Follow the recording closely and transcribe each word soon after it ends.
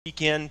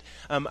Weekend.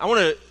 I want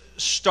to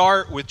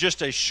start with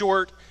just a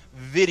short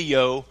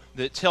video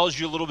that tells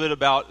you a little bit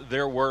about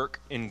their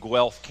work in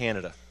Guelph,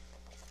 Canada.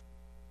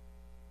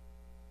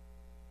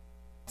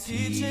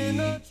 Teaching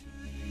the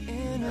truth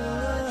in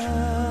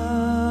love,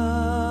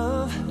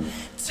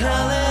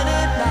 telling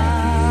it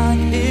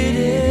like it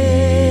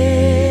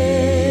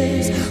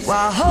is,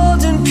 while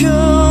holding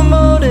pure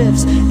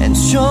motives and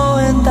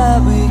showing that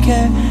we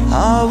care.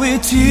 Are we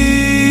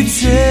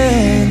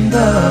teaching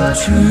the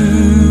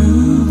truth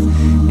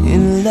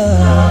in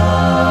love?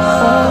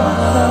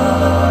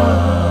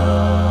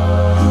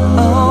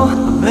 Oh, a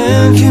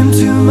man came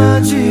to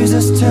my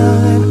Jesus,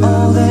 telling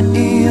all that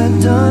he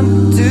had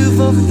done to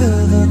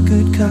fulfill the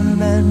good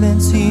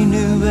commandments. He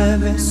knew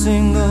every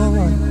single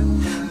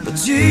one, but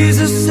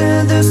Jesus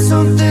said there's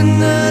something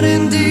that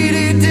indeed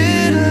he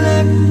didn't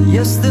lack.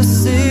 Yes, the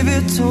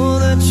Savior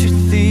told the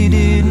truth, he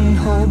didn't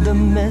hold the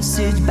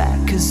message back,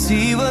 'cause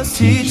he was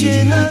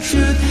teaching the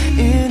truth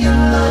in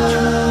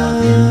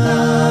love,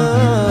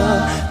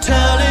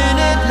 telling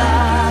it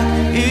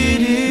like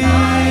it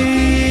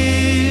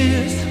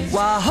is,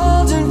 while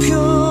holding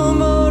pure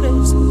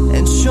motives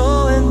and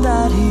showing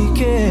that he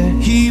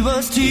cared. He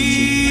was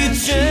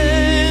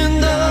teaching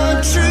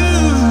the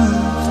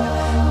truth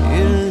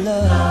in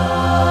love.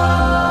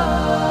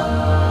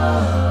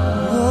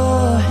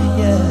 Oh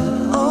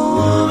yeah, a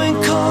woman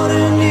caught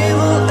in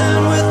evil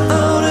and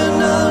without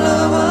an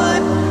alibi.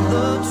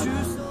 The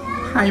truth.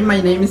 Hi, my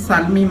name is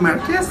Salmi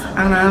Marquez,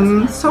 and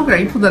I'm so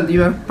grateful that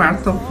you are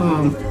part of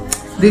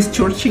this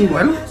church in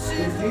Guelph.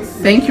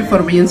 Thank you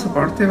for being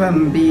supportive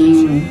and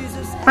being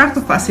part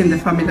of us in the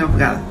family of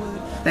God.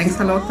 Thanks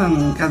a lot,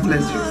 and God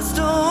bless you.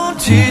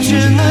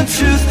 Teaching the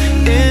truth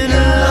in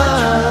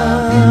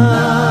love,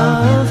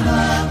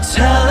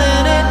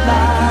 telling it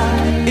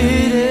like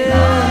it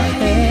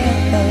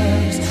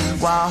is,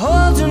 while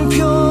holding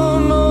pure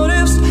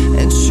motives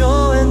and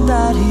showing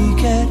that he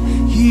cared.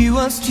 He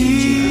was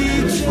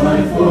teaching.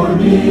 Fight for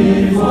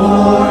me,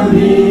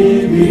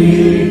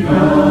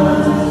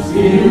 because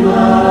he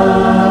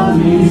loved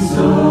me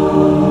so.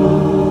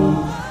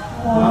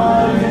 Why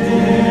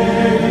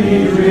did he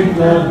drink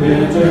the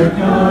bitter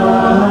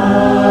cup?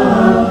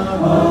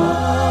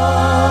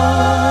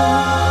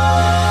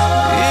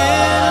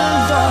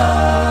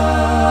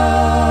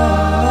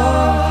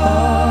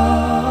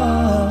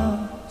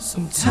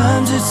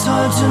 Sometimes it's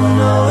hard to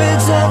know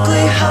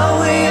exactly how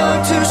we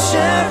are to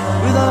share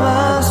with our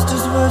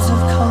master's words of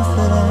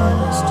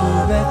confidence.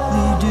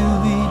 Directly do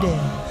we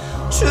dare?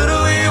 Should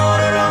we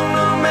water on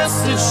the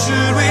message?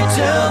 Should we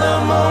tell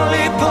them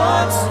only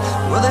parts?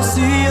 Will they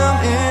see them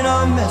in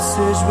our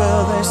message?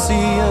 Will they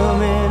see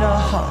them in our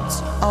hearts?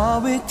 Are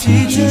we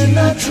teaching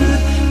the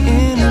truth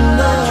in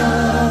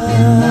love?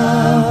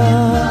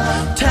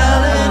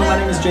 Telling My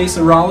name is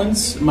Jason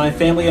Rollins. My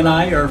family and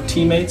I are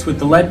teammates with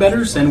the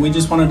Ledbetters, and we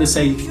just wanted to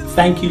say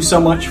thank you so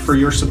much for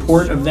your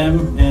support of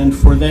them and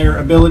for their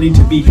ability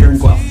to be here in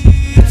Guelph.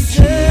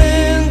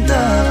 Teaching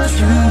the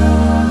truth.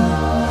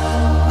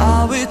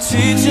 Are we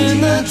teaching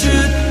the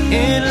truth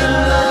in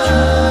love?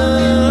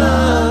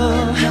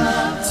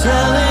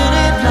 Telling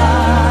it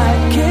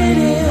like it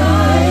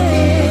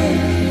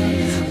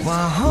is,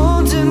 while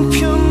holding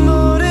pure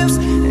motives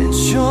and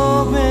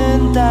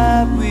showing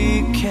that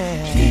we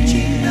care.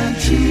 Teaching the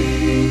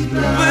truth.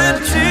 We're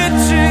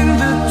teaching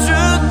the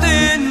truth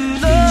in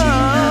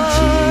love.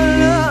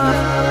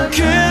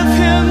 Give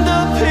him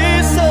the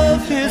peace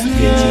of his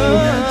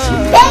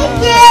love. Thank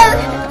you!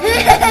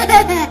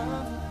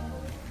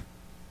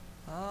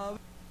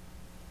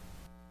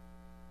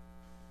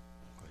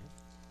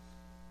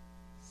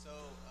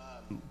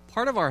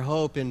 Part of our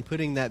hope in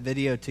putting that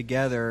video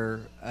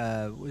together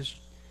was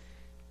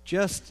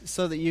just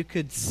so that you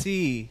could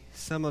see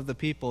some of the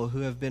people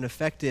who have been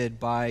affected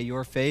by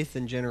your faith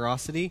and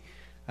generosity.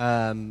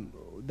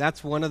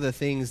 That's one of the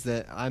things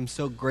that I'm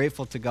so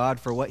grateful to God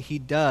for, what he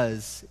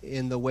does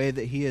in the way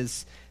that he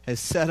has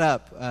set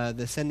up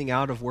the sending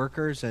out of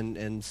workers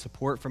and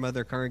support from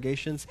other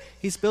congregations.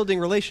 He's building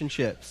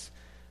relationships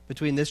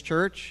between this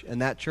church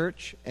and that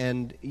church,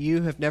 and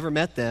you have never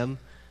met them.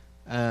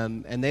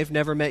 And they've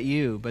never met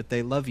you, but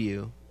they love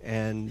you.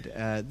 And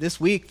this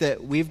week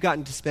that we've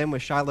gotten to spend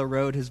with Shiloh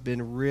Road has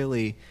been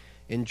really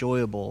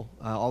enjoyable.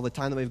 All the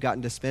time that we've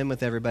gotten to spend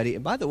with everybody.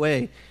 And by the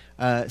way,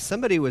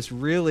 somebody was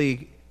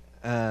really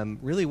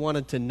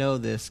wanted to know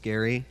this,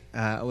 Gary.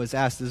 I was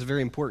asked, this is a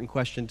very important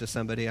question to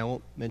somebody. I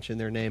won't mention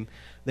their name.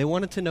 They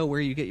wanted to know where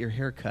you get your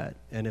hair cut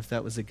and if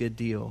that was a good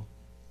deal.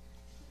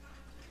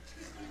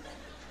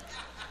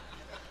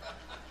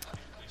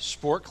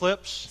 Sport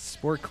Clips.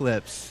 Sport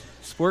Clips.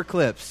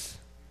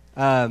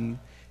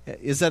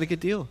 Is that a good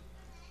deal?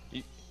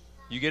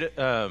 You get it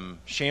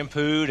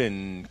shampooed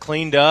and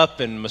cleaned up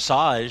and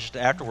massaged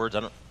afterwards.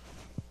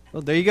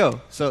 Well, there you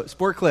go. So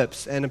Sport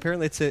Clips, and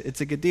apparently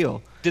it's a good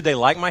deal. Did they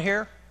like my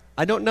hair?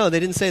 I don't know. They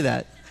didn't say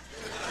that.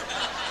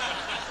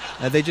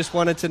 They just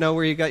wanted to know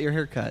where you got your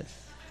hair cut.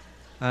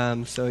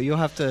 So you'll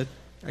have to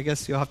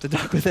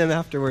talk with them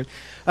afterward.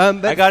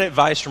 But I got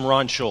advice from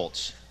Ron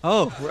Schultz.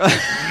 Oh.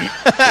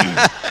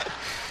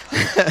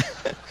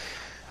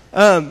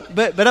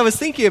 But I was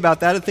thinking about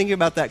that and thinking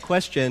about that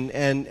question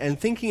and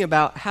thinking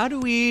about how do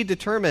we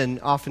determine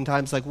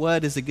oftentimes like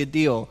what is a good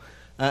deal?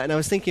 And I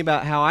was thinking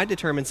about how I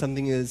determine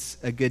something is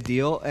a good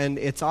deal, and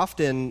it's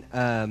often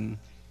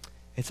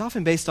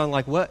based on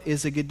like what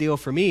is a good deal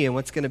for me and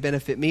what's going to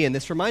benefit me. And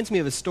this reminds me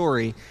of a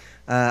story.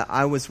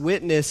 I was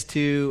witness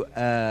to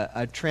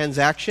a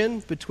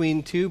transaction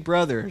between two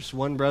brothers.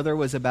 One brother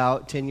was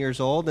about 10 years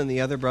old and the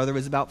other brother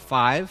was about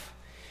 5.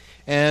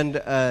 And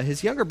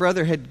his younger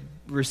brother had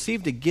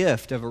received a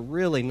gift of a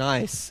really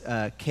nice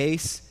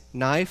case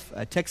knife,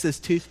 a Texas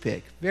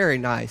toothpick, very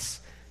nice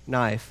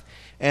knife.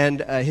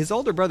 And his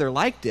older brother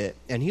liked it,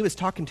 and he was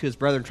talking to his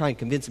brother and trying to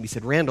convince him. He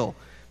said, Randall,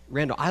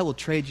 I will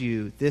trade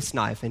you this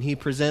knife. And he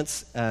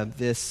presents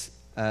this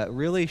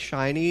really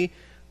shiny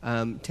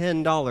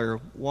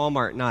 $10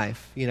 Walmart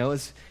knife. You know,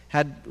 it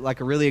had like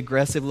a really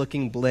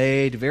aggressive-looking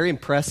blade, very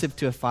impressive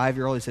to a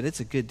 5-year-old. He said, it's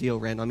a good deal,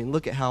 Randall. I mean,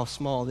 look at how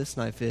small this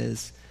knife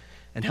is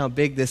and how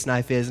big this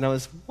knife is. And I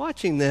was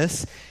watching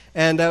this,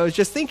 and I was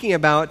just thinking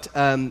about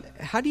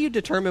how do you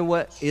determine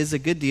what is a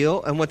good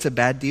deal and what's a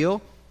bad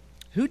deal?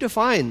 Who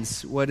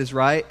defines what is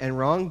right and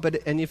wrong?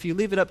 And if you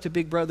leave it up to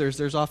big brothers,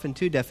 there's often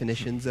 2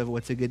 definitions of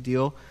what's a good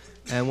deal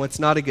and what's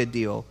not a good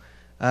deal.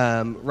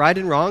 Right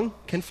and wrong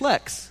can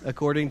flex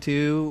according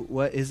to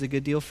what is a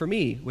good deal for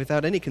me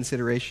without any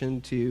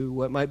consideration to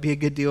what might be a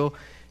good deal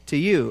to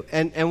you.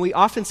 And we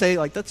often say,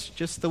 like, that's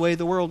just the way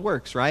the world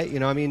works, right? You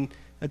know, I mean,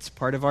 that's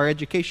part of our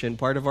education,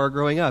 part of our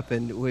growing up.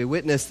 And we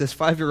witnessed this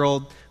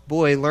 5-year-old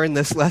boy learn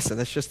this lesson.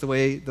 That's just the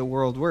way the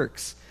world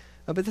works.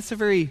 But that's a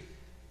very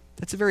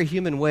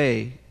human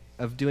way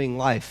of doing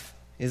life,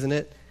 isn't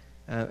it?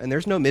 And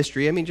there's no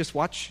mystery. I mean, just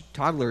watch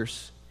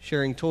toddlers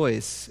sharing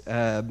toys.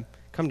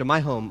 Come to my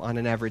home on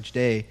an average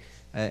day,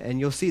 and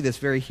you'll see this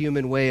very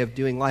human way of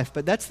doing life.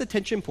 But that's the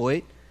tension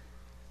point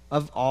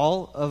of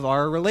all of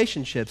our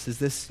relationships, is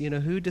this, you know,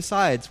 who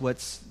decides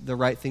what's the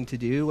right thing to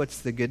do,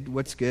 what's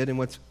good, and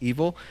what's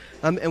evil.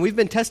 And we've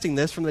been testing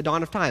this from the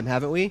dawn of time,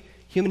 haven't we?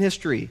 Human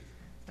history.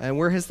 And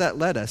where has that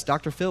led us?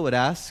 Dr. Phil would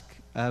ask,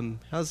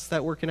 how's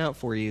that working out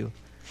for you?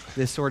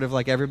 This sort of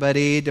like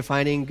everybody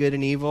defining good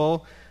and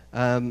evil.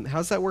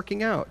 How's that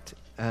working out?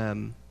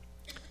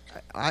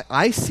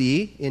 I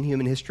see in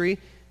human history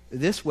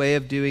this way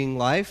of doing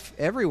life.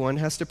 Everyone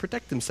has to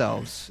protect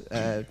themselves,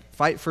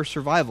 fight for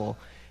survival.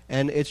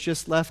 And it's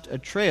just left a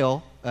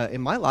trail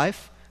in my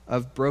life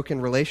of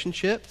broken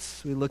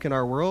relationships. We look in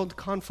our world,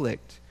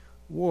 conflict,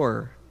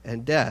 war,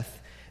 and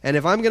death. And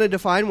if I'm going to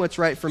define what's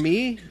right for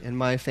me and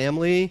my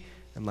family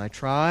and my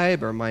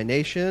tribe or my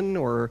nation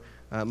or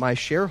my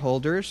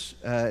shareholders,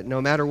 no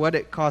matter what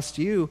it costs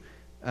you,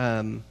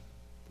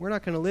 we're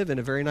not going to live in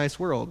a very nice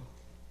world,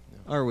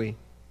 are we?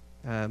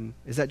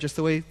 Is that just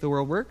the way the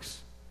world works?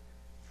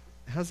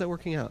 How's that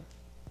working out?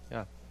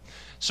 Yeah.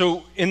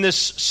 So in this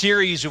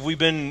series, we've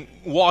been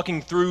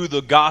walking through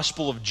the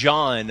Gospel of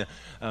John.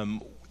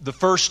 The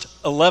first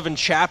 11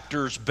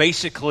 chapters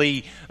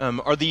basically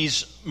are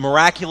these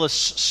miraculous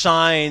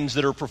signs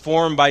that are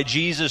performed by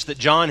Jesus that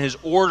John has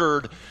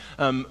ordered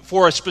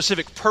for a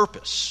specific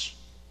purpose.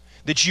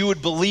 That you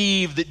would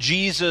believe that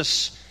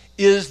Jesus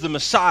is the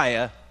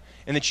Messiah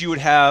and that you would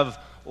have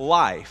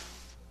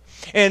life.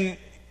 And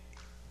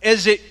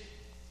as it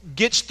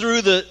gets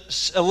through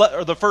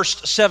the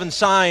first 7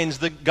 signs,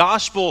 the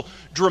gospel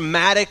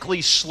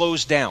dramatically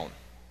slows down.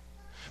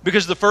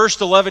 Because the first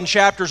 11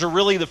 chapters are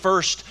really the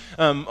first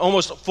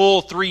almost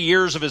full 3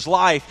 years of his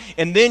life.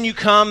 And then you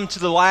come to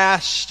the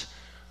last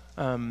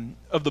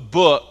of the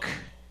book,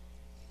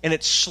 and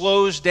it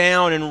slows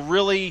down and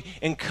really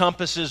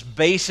encompasses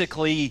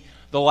basically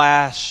the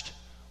last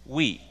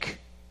week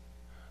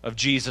of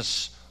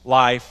Jesus'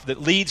 life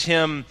that leads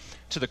him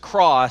to the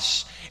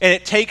cross. And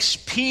it takes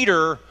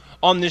Peter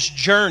on this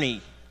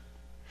journey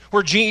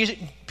where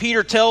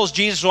Peter tells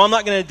Jesus, well, I'm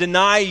not going to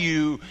deny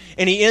you.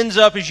 And he ends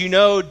up, as you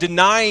know,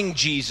 denying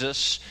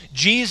Jesus.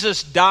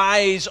 Jesus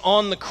dies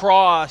on the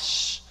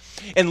cross.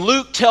 And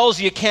Luke tells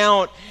the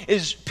account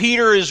as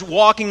Peter is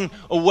walking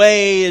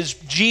away, as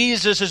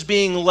Jesus is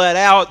being led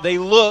out. They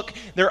look,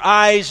 their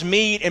eyes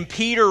meet, and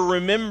Peter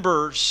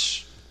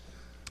remembers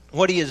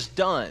what he has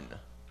done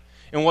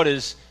and what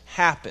has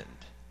happened.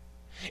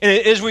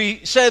 And as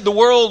we said, the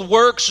world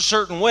works a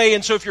certain way.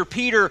 And so if you're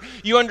Peter,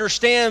 you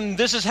understand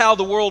this is how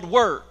the world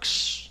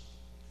works.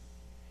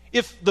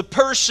 If the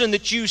person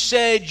that you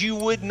said you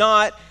would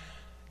not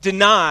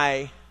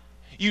deny,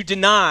 you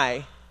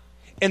deny,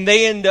 and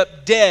they end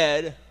up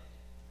dead,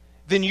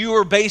 then you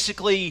are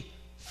basically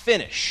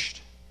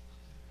finished.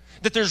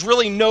 That there's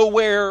really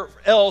nowhere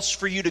else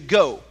for you to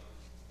go.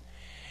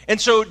 And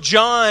so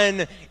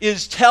John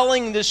is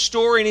telling this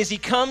story, and as he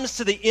comes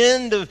to the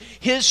end of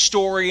his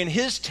story and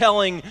his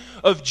telling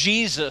of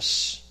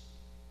Jesus,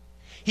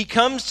 he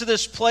comes to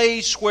this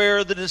place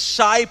where the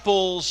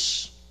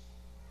disciples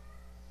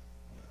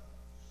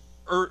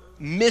are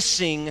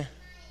missing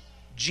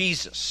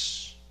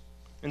Jesus.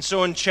 And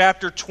so in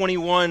chapter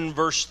 21,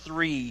 verse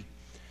 3,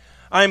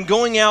 I am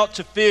going out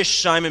to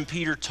fish, Simon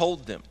Peter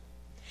told them.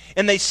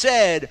 And they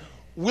said,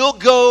 we'll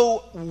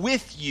go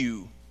with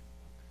you.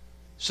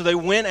 So they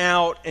went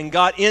out and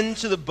got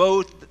into the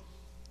boat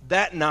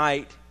that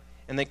night,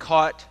 and they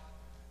caught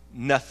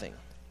nothing.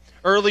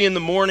 Early in the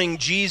morning,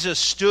 Jesus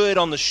stood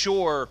on the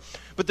shore,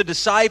 but the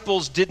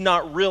disciples did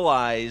not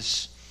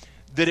realize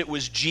that it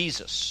was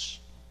Jesus.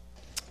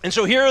 And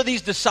so here are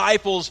these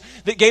disciples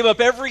that gave up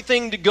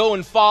everything to go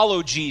and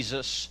follow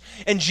Jesus.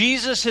 And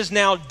Jesus has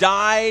now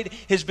died,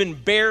 has been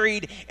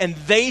buried, and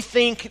they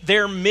think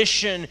their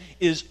mission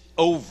is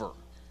over.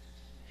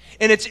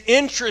 And it's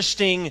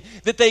interesting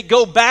that they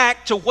go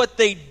back to what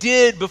they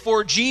did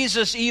before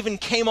Jesus even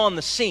came on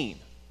the scene.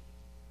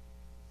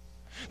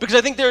 Because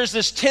I think there's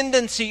this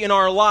tendency in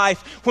our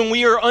life, when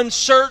we are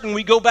uncertain,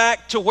 we go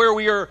back to where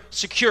we are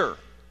secure.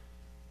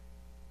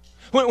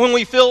 When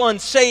we feel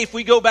unsafe,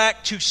 we go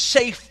back to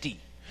safety.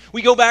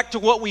 We go back to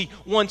what we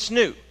once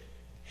knew.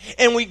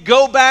 And we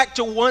go back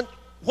to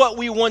what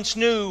we once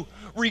knew,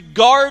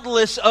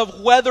 regardless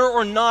of whether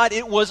or not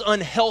it was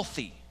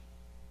unhealthy.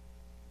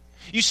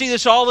 You see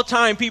this all the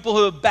time, people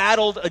who have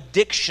battled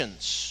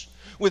addictions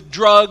with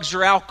drugs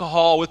or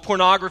alcohol, with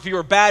pornography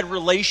or bad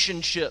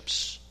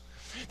relationships.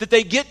 That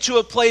they get to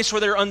a place where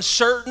they're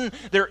uncertain,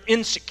 they're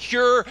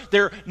insecure,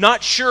 they're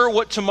not sure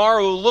what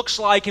tomorrow looks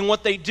like, and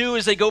what they do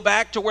is they go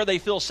back to where they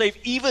feel safe,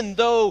 even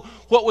though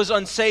what was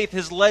unsafe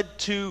has led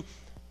to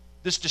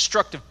this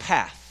destructive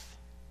path.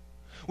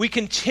 We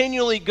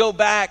continually go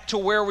back to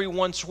where we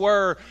once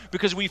were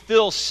because we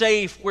feel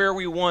safe where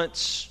we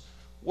once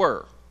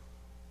were.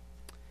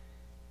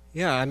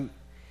 Yeah, and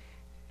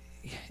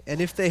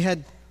if they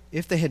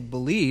had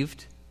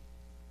believed,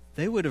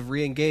 they would have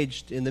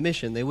re-engaged in the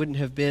mission. They wouldn't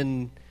have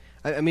been,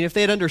 if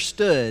they had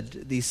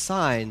understood these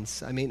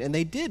signs, and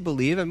they did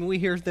believe. We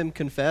hear them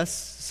confess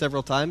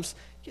several times,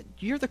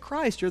 you're the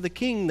Christ, you're the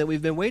King that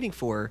we've been waiting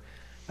for.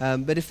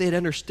 But if they had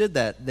understood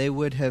that, they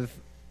would have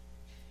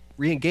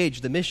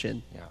re-engaged the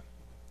mission. Yeah.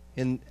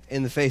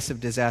 In the face of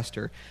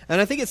disaster.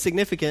 And I think it's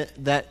significant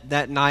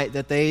that night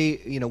that they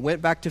went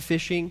back to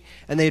fishing,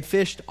 and they had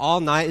fished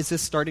all night. Is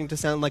this starting to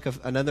sound like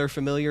another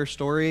familiar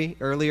story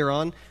earlier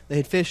on? They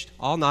had fished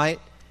all night,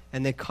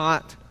 and they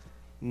caught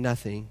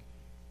nothing.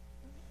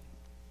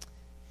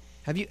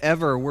 Have you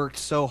ever worked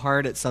so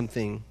hard at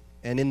something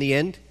and in the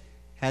end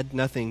had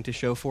nothing to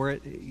show for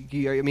it?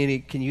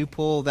 Can you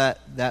pull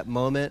that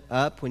moment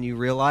up when you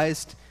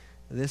realized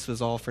this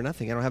was all for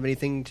nothing? I don't have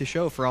anything to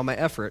show for all my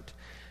effort.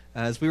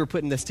 As we were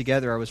putting this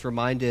together, I was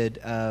reminded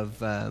of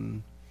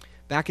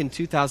back in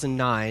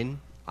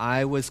 2009,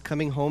 I was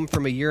coming home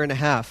from a year and a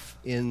half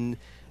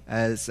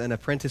as an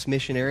apprentice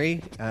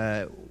missionary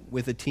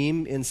with a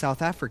team in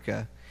South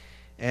Africa.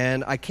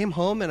 And I came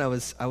home and I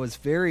was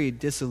very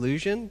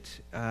disillusioned,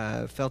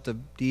 felt a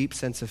deep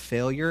sense of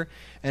failure.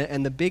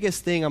 And the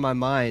biggest thing on my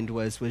mind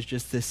was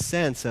just this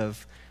sense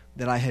of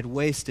that I had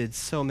wasted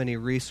so many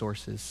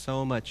resources,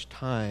 so much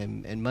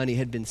time and money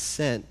had been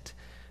spent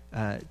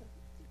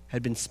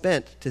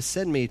to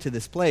send me to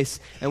this place,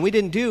 and we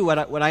didn't do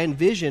what I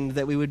envisioned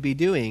that we would be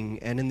doing.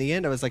 And in the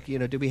end, I was like,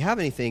 do we have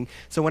anything?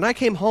 So when I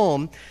came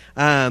home,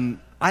 I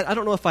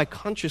don't know if I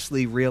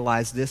consciously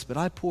realized this, but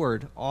I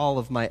poured all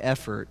of my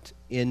effort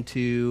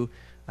into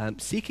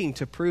seeking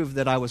to prove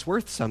that I was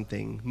worth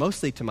something,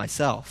 mostly to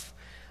myself.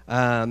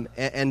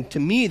 And to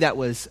me, that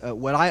was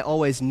what I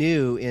always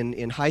knew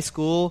in high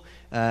school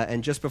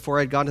and just before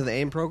I'd gone to the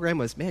AIM program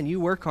was, man, you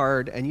work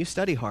hard and you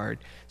study hard.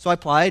 So I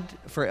applied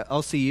for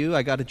LCU.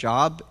 I got a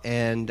job,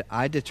 and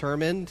I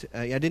determined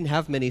I didn't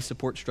have many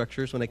support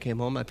structures when I came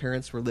home. My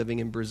parents were living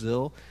in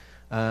Brazil.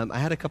 I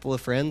had a couple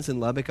of friends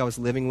in Lubbock I was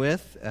living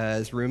with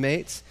as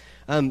roommates.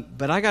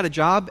 But I got a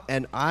job,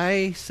 and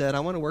I said, I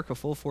want to work a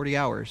full 40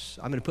 hours.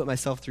 I'm going to put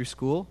myself through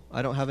school.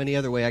 I don't have any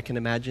other way I can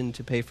imagine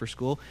to pay for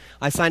school.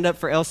 I signed up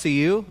for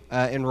LCU,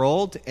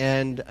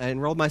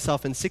 enrolled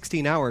myself in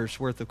 16 hours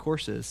worth of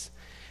courses.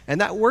 And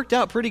that worked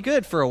out pretty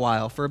good for a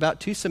while. For about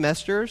 2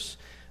 semesters,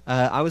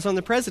 I was on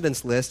the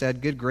president's list. I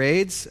had good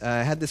grades.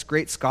 I had this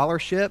great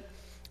scholarship.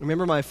 I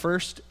remember in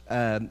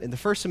the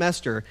first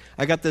semester,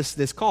 I got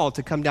this call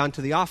to come down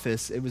to the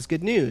office. It was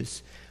good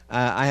news.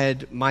 I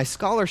had my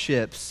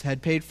scholarships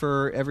had paid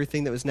for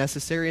everything that was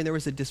necessary, and there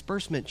was a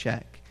disbursement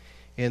check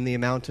in the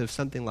amount of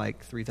something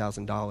like $3,000.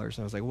 And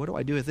I was like, what do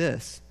I do with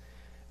this?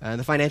 And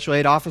the financial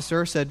aid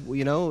officer said,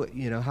 well,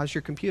 how's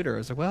your computer? I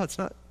was like, well, it's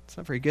not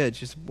very good.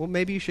 She said, well,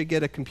 maybe you should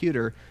get a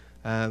computer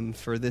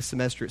for this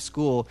semester at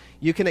school.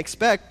 You can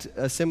expect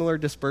a similar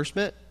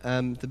disbursement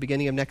at the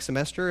beginning of next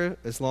semester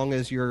as long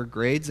as your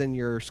grades and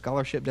your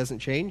scholarship doesn't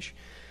change.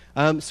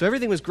 So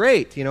everything was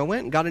great.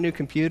 Went and got a new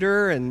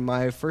computer, and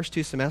my first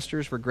 2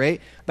 semesters were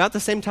great. About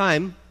the same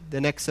time, the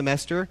next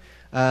semester,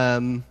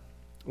 2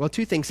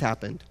 things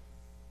happened.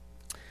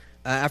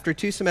 After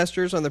 2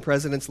 semesters on the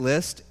president's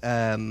list,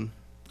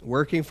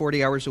 working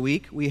 40 hours a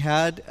week, we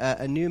had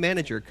a new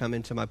manager come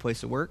into my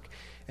place of work,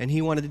 and he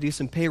wanted to do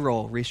some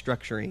payroll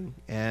restructuring,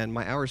 and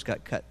my hours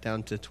got cut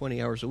down to 20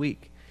 hours a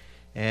week.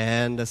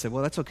 And I said,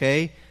 well, that's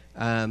okay.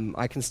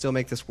 I can still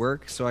make this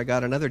work. So I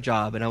got another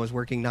job, and I was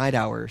working night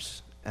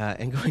hours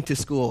and going to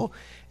school.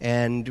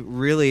 And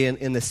really,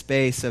 in the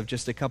space of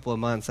just a couple of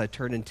months, I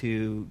turned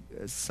into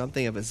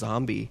something of a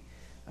zombie.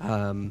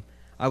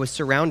 I was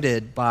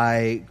surrounded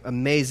by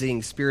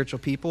amazing spiritual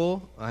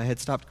people. I had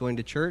stopped going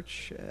to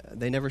church.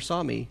 They never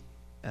saw me.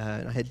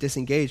 And I had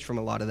disengaged from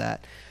a lot of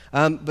that.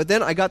 But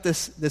then I got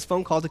this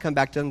phone call to come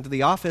back down to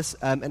the office,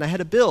 and I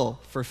had a bill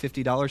for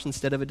 $50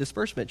 instead of a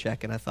disbursement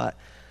check. And I thought,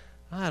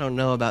 I don't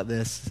know about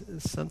this.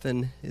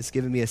 Something is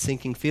giving me a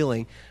sinking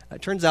feeling.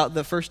 It turns out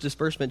the first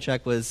disbursement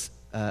check was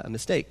a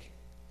mistake.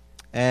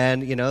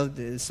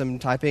 And, some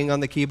typing on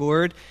the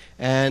keyboard,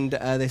 and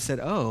they said,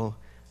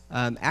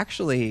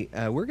 actually,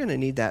 we're going to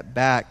need that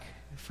back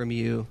from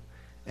you.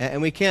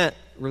 And we can't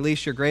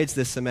release your grades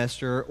this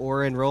semester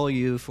or enroll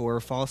you for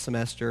fall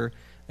semester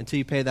until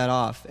you pay that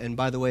off. And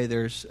by the way,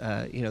 there's,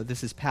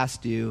 this is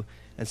past due,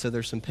 and so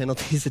there's some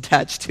penalties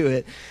attached to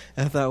it.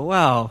 And I thought,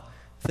 wow,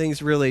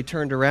 things really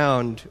turned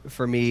around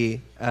for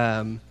me.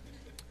 And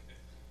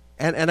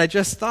I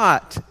just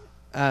thought,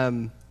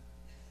 man,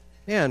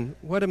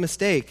 what a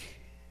mistake.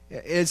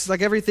 It's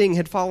like everything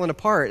had fallen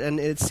apart, and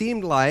it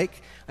seemed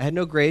like I had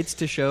no grades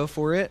to show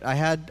for it. I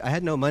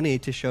had no money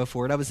to show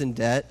for it. I was in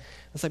debt.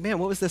 I was like, man,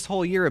 what was this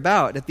whole year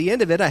about? At the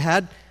end of it, I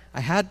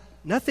had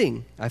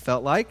nothing, I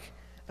felt like.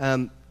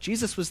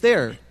 Jesus was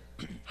there.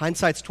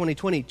 Hindsight's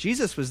 20/20.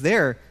 Jesus was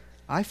there.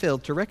 I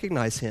failed to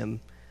recognize him.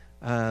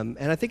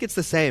 And I think it's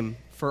the same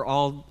for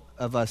all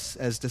of us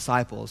as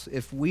disciples.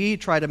 If we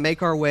try to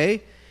make our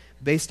way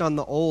based on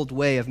the old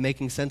way of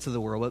making sense of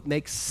the world, what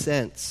makes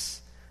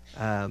sense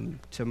to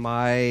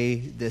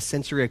the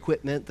sensory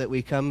equipment that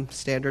we come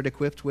standard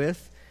equipped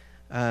with,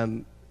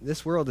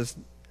 this world is,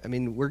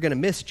 we're going to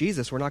miss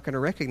Jesus. We're not going to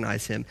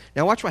recognize him.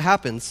 Now watch what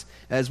happens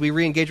as we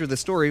re-engage with the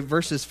story,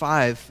 verses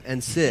 5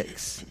 and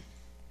 6.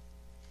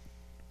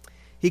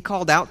 He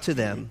called out to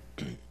them,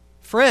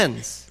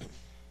 "Friends,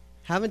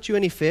 haven't you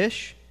any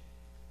fish?"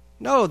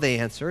 "No," they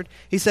answered.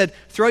 He said,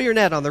 "Throw your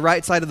net on the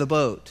right side of the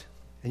boat,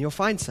 and you'll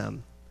find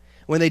some."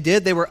 When they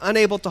did, they were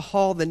unable to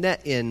haul the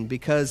net in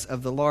because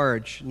of the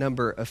large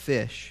number of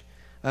fish.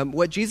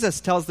 What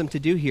Jesus tells them to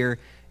do here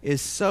is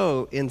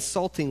so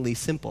insultingly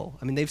simple.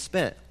 They've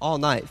spent all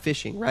night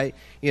fishing, right?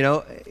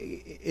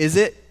 Is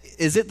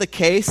it the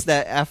case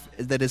that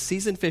as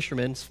seasoned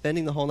fishermen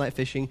spending the whole night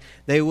fishing,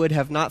 they would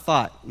have not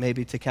thought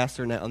maybe to cast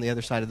their net on the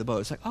other side of the boat?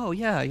 It's like, oh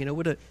yeah,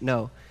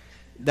 no.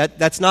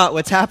 That's not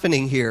what's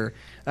happening here.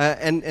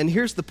 And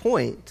here's the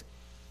point.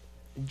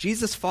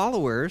 Jesus'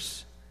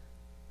 followers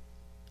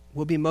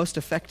will be most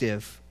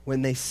effective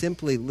when they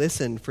simply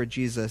listen for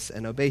Jesus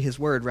and obey his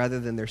word rather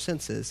than their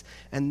senses.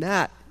 And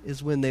that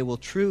is when they will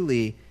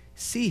truly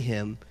see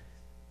him,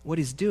 what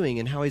he's doing,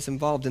 and how he's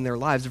involved in their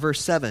lives.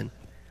 Verse 7,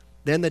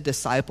 then the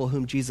disciple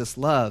whom Jesus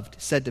loved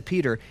said to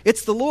Peter,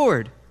 "It's the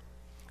Lord."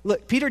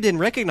 Look, Peter didn't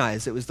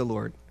recognize it was the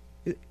Lord.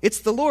 It's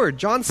the Lord.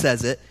 John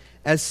says it.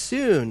 As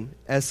soon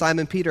as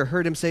Simon Peter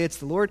heard him say it's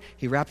the Lord,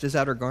 he wrapped his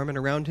outer garment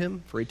around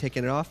him, for he'd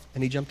taken it off,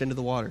 and he jumped into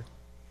the water.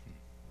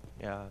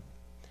 Yeah.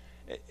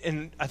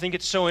 And I think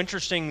it's so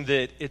interesting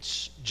that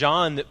it's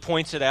John that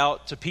points it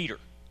out to Peter.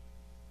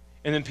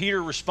 And then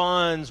Peter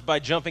responds by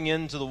jumping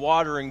into the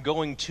water and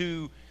going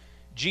to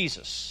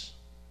Jesus.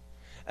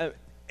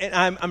 And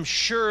I'm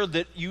sure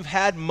that you've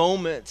had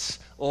moments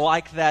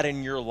like that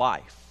in your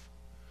life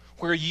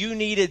where you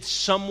needed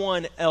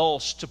someone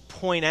else to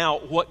point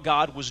out what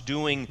God was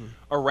doing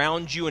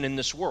around you and in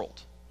this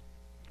world.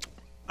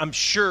 I'm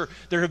sure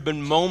there have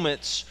been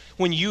moments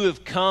when you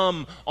have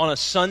come on a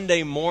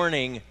Sunday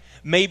morning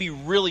maybe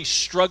really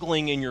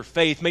struggling in your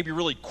faith, maybe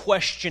really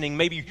questioning,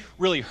 maybe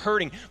really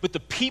hurting, but the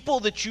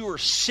people that you are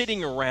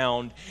sitting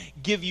around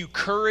give you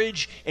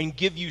courage and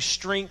give you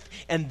strength,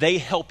 and they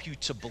help you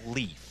to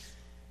believe.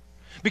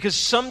 Because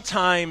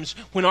sometimes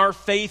when our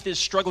faith is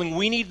struggling,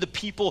 we need the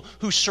people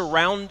who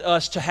surround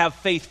us to have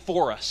faith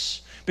for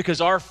us,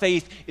 because our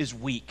faith is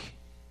weak.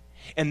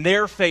 And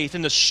their faith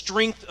and the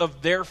strength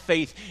of their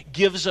faith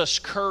gives us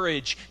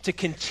courage to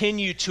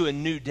continue to a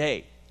new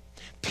day.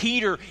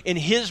 Peter, in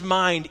his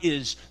mind,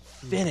 is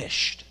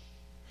finished.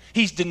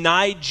 He's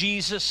denied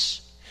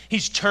Jesus.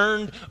 He's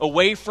turned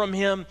away from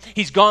him.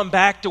 He's gone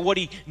back to what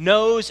he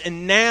knows.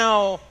 And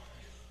now,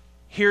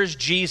 here's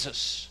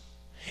Jesus.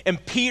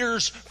 And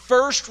Peter's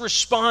first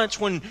response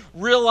when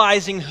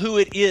realizing who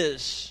it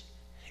is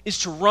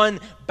to run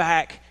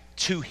back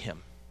to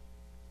him.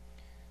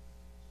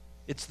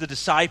 It's the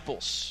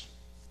disciples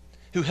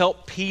who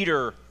help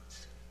Peter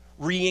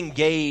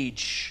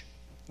re-engage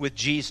with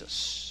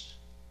Jesus.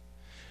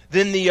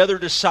 Then the other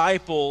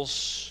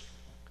disciples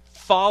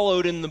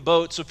followed in the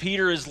boat. So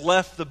Peter has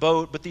left the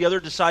boat, but the other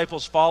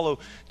disciples follow,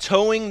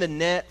 towing the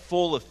net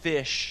full of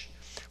fish.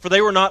 For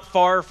they were not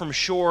far from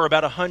shore,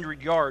 about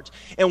 100 yards.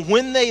 And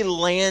when they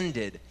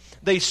landed,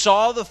 they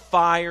saw the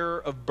fire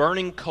of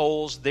burning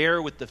coals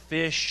there with the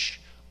fish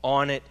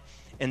on it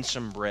and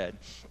some bread.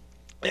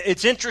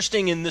 It's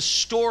interesting in this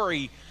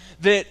story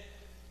that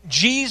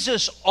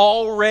Jesus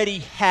already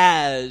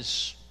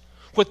has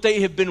what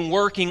they have been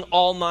working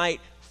all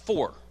night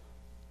for.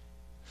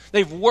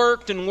 They've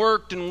worked and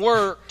worked and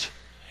worked,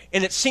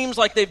 and it seems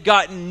like they've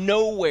gotten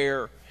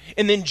nowhere.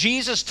 And then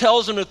Jesus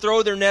tells them to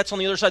throw their nets on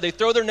the other side. They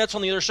throw their nets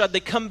on the other side. They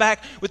come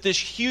back with this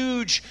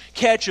huge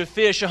catch of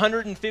fish,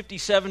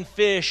 157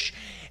 fish.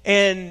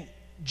 And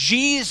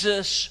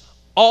Jesus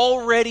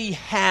already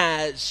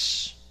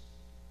has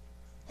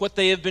what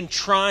they have been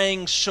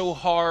trying so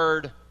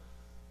hard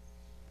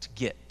to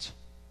get.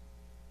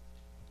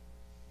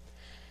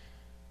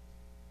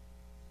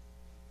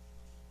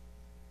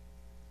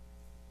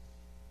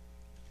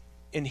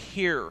 And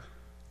here,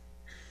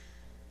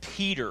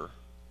 Peter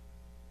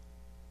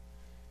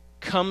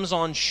comes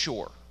on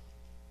shore.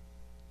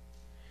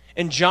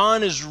 And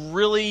John is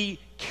really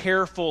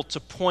careful to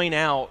point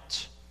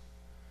out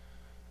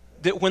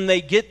that when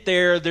they get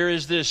there, there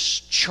is this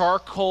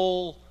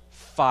charcoal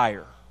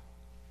fire.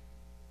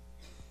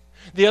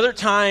 The other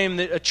time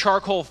that a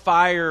charcoal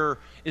fire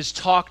is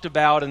talked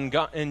about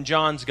in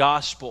John's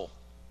gospel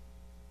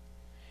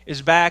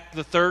is back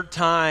the third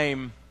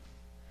time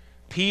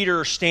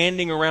Peter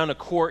standing around a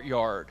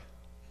courtyard.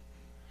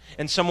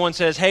 And someone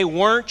says, "Hey,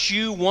 weren't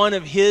you one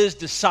of his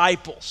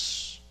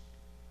disciples?"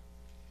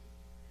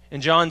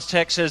 And John's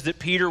text says that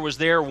Peter was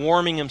there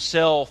warming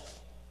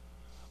himself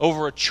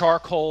over a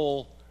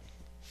charcoal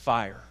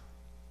fire.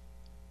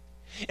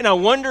 And I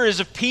wonder, as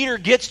if Peter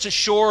gets to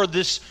shore,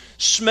 this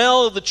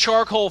smell of the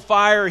charcoal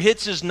fire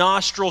hits his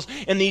nostrils,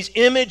 and these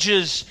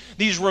images,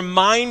 these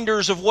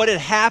reminders of what had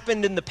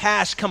happened in the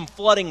past come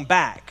flooding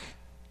back.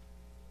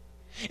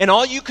 And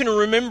all you can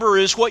remember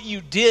is what you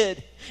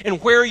did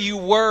and where you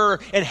were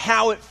and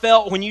how it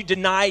felt when you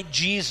denied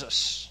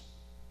Jesus.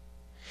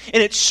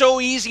 And it's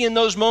so easy in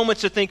those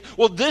moments to think,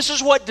 well, this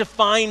is what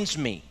defines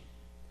me.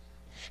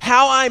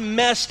 How I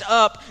messed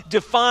up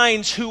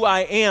defines who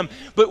I am.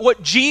 But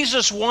what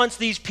Jesus wants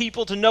these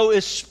people to know,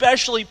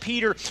 especially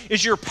Peter,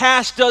 is your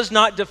past does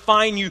not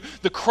define you.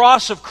 The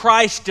cross of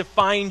Christ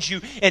defines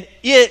you, and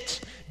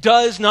it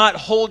does not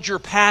hold your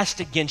past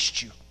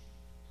against you.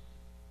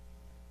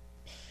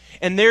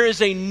 And there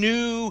is a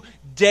new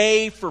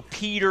day for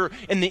Peter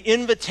and the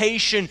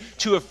invitation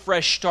to a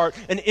fresh start,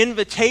 an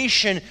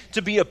invitation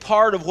to be a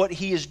part of what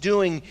he is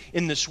doing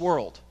in this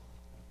world.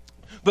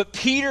 But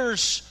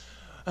Peter's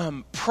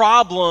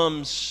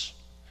problems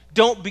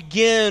don't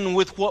begin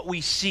with what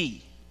we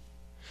see.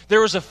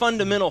 There was a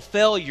fundamental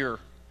failure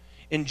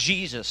in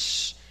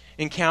Jesus'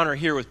 encounter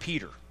here with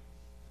Peter.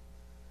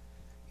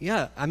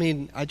 Yeah, I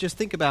mean, I just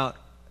think about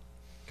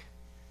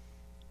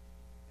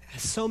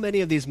so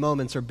many of these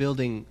moments are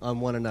building on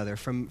one another.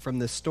 From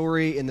the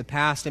story in the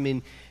past, I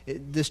mean,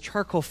 this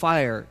charcoal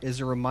fire is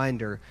a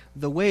reminder.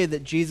 The way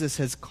that Jesus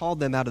has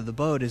called them out of the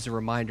boat is a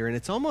reminder. And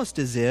it's almost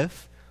as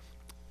if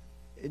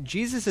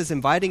Jesus is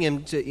inviting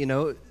him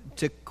to,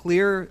 to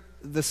clear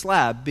the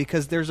slab,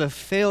 because there's a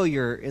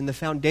failure in the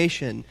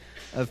foundation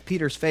of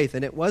Peter's faith.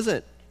 And it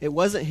wasn't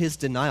his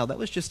denial. That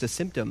was just a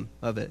symptom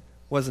of it,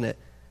 wasn't it?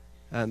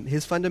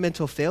 His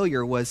fundamental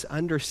failure was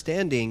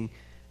understanding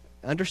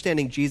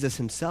Jesus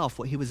himself,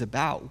 what he was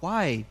about,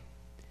 why,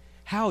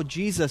 how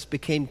Jesus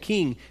became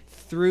king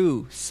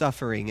through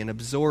suffering and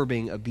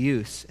absorbing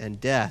abuse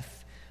and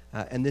death,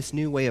 and this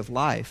new way of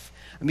life.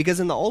 And because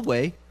in the old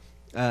way,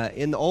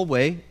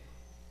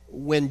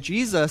 when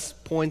Jesus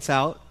points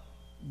out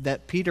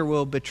that Peter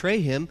will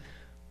betray him,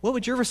 what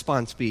would your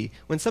response be?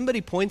 When somebody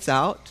points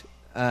out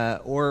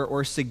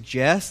or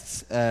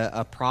suggests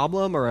a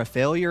problem or a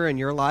failure in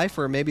your life,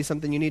 or maybe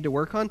something you need to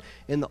work on,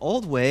 in the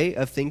old way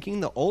of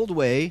thinking, the old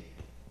way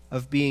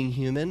of being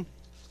human,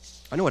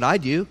 I know what I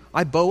do.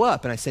 I bow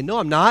up and I say, no,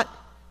 I'm not.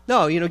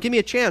 No, give me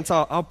a chance.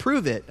 I'll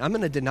prove it. I'm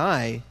going to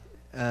deny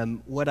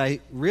what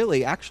I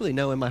really actually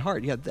know in my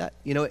heart. Yeah, that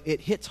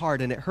it hits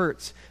hard and it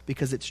hurts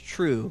because it's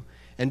true.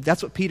 And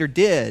that's what Peter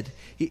did.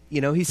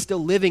 He's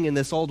still living in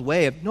this old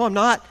way of, no, I'm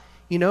not.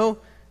 He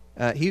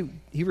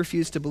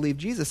refused to believe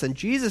Jesus. And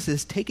Jesus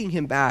is taking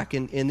him back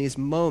in these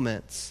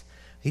moments.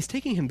 He's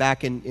taking him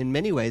back in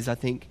many ways, I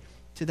think,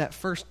 to that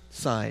first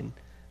sign,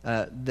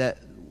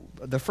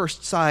 the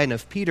first sign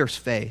of Peter's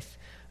faith,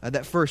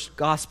 that first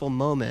gospel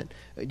moment.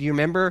 Do you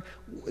remember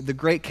the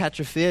great catch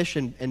of fish?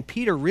 And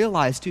Peter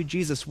realized who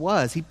Jesus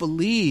was. He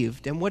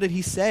believed. And what did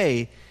he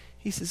say?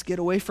 He says, "Get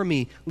away from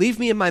me. Leave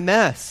me in my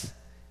mess.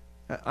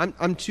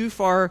 I'm too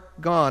far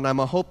gone. I'm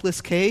a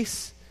hopeless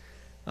case.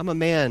 I'm a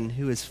man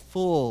who is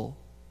full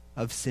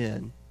of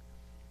sin."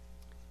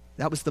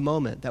 That was the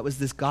moment. That was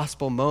this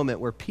gospel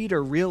moment where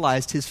Peter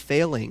realized his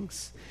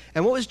failings.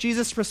 And what was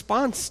Jesus'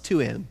 response to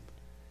him?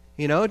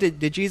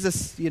 Did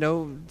Jesus,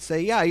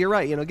 say, "Yeah, you're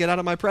right, get out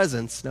of my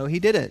presence"? No, he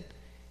didn't.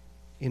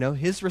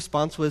 His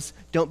response was,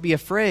 "Don't be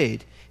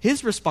afraid."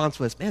 His response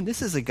was, "Man,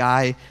 this is a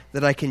guy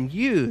that I can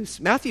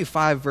use." Matthew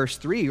 5, verse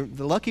 3,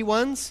 the lucky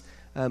ones,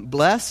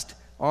 blessed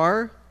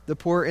are the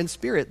poor in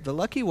spirit. The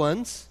lucky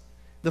ones,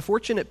 the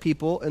fortunate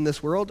people in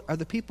this world, are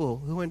the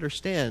people who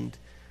understand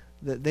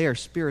that they are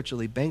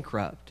spiritually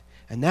bankrupt.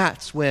 And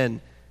that's when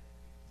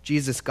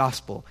Jesus'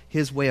 gospel,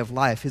 his way of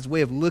life, his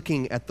way of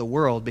looking at the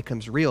world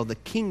becomes real. The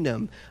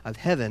kingdom of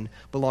heaven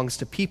belongs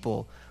to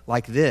people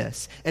like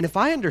this. And if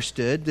I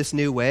understood this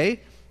new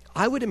way,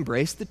 I would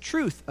embrace the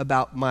truth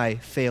about my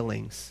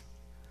failings.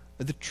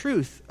 the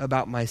truth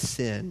about my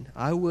sin,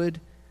 I would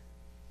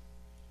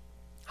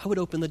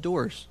open the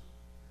doors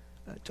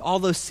to all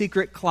those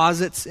secret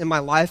closets in my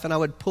life, and I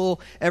would pull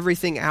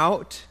everything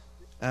out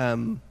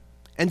and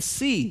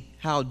see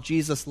how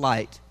Jesus'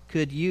 light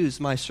could use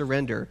my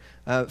surrender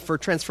for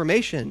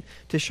transformation,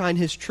 to shine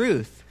his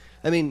truth.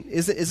 I mean,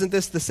 isn't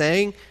this the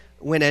saying?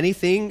 When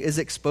anything is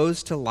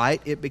exposed to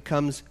light, it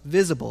becomes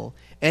visible.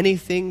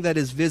 Anything that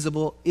is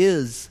visible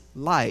is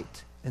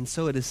light. And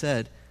so it is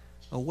said,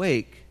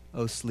 awake,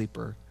 O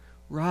sleeper,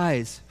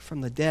 rise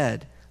from the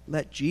dead.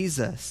 Let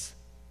Jesus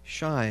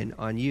shine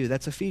on you.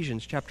 That's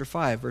Ephesians chapter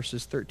 5,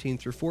 verses 13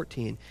 through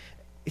 14.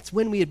 It's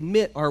when we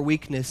admit our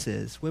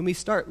weaknesses, when we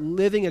start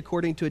living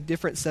according to a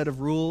different set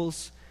of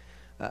rules,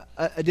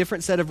 a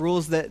different set of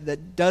rules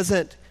that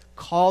doesn't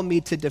call me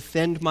to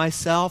defend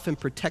myself and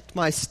protect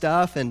my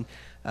stuff and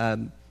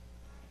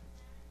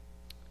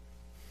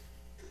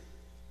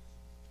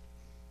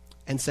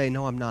say,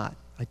 no, I'm not.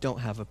 I don't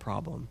have a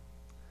problem.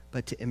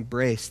 But to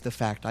embrace the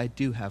fact I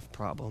do have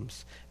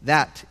problems.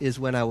 That is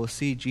when I will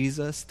see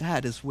Jesus.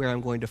 That is where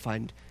I'm going to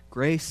find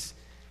grace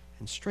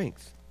and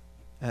strength.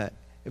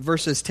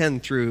 Verses 10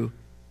 through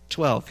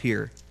 12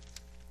 here.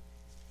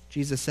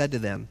 Jesus said to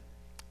them,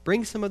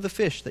 bring some of the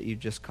fish that you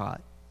just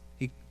caught.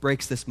 He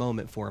breaks this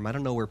moment for him. I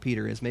don't know where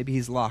Peter is. Maybe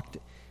he's locked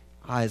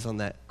eyes on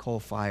that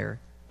coal fire.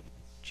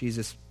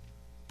 Jesus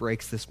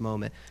breaks this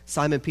moment.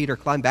 Simon Peter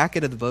climbed back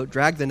into the boat,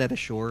 dragged the net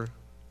ashore.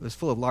 It was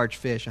full of large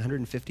fish,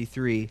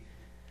 153.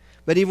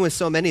 But even with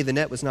so many, the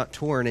net was not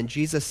torn. And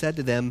Jesus said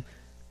to them,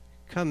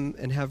 come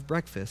and have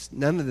breakfast.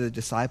 None of the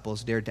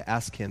disciples dared to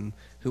ask him,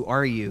 who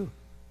are you?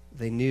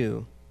 They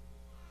knew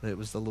that it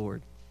was the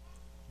Lord.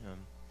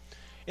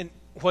 And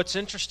what's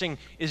interesting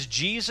is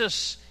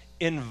Jesus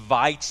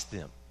invites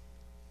them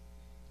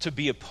to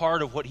be a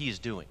part of what he's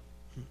doing.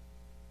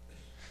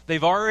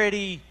 They've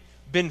already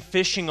been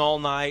fishing all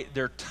night.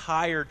 They're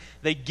tired.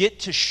 They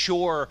get to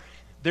shore.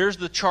 There's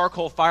the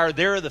charcoal fire.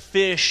 There are the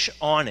fish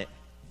on it.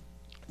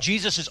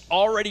 Jesus has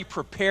already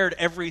prepared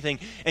everything,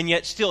 and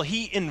yet still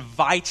he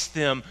invites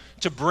them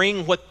to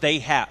bring what they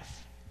have.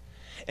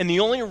 And the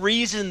only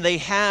reason they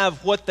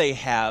have what they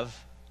have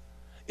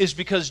is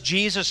because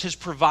Jesus has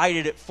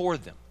provided it for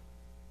them.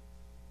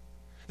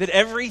 That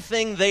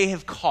everything they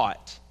have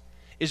caught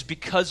is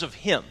because of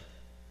him.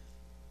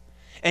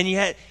 And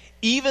yet,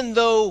 even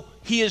though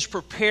he has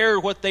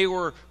prepared what they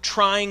were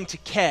trying to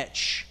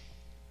catch,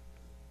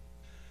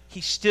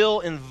 he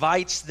still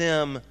invites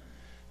them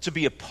to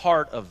be a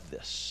part of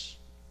this.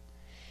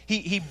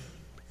 He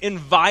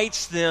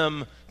invites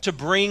them to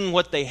bring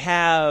what they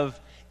have,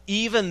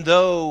 even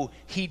though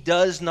he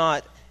does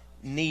not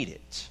need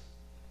it.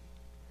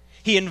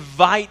 He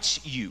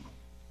invites you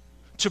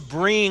to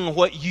bring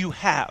what you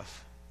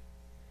have,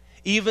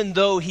 even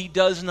though he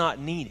does not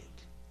need it.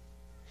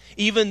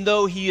 Even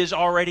though he has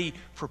already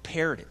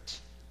prepared it.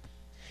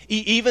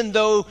 Even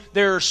though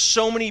there are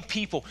so many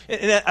people,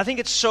 and I think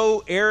it's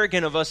so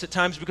arrogant of us at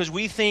times because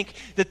we think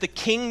that the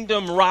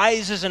kingdom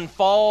rises and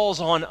falls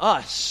on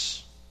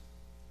us.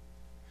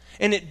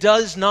 And it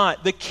does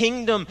not. The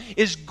kingdom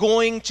is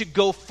going to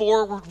go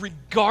forward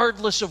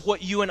regardless of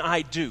what you and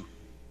I do.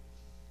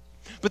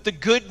 But the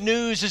good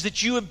news is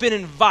that you have been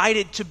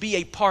invited to be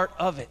a part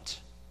of it.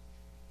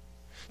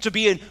 To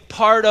be a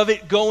part of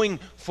it going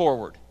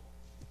forward.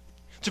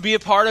 To be a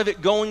part of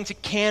it going to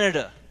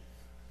Canada.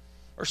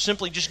 Or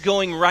simply just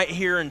going right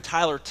here in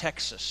Tyler,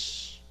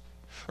 Texas.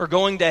 Or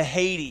going to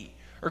Haiti.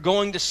 Or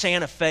going to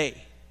Santa Fe.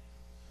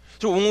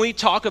 So when we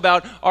talk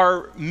about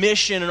our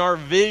mission and our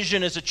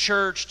vision as a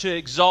church to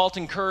exalt,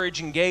 encourage,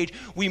 engage,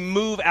 we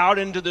move out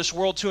into this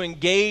world to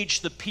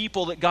engage the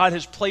people that God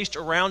has placed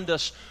around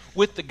us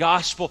with the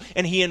gospel.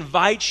 And he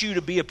invites you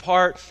to be a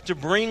part, to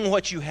bring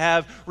what you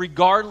have,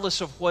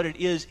 regardless of what it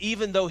is,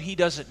 even though he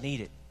doesn't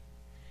need it.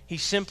 He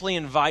simply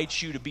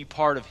invites you to be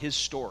part of his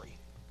story.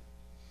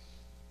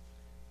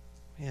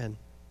 Man,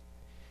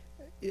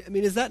 I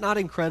mean, is that not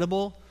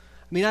incredible?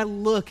 I mean, I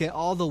look at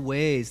all the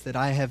ways that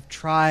I have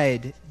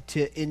tried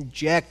to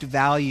inject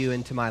value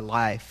into my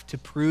life, to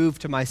prove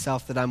to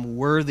myself that I'm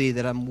worthy,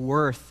 that I'm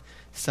worth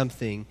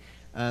something.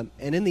 And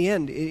in the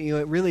end,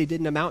 it really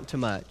didn't amount to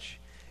much.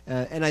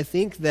 And I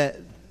think that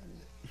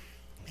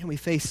we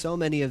face so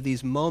many of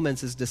these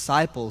moments as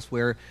disciples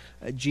where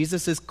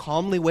Jesus is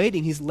calmly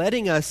waiting. He's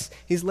letting us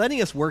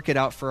work it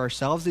out for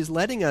ourselves. He's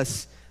letting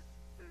us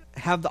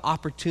have the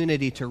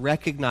opportunity to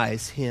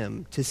recognize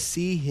him, to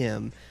see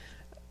him,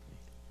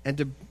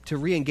 and to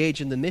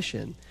re-engage in the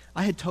mission.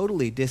 I had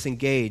totally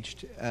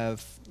disengaged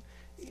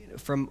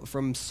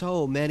from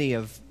so many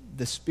of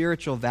the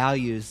spiritual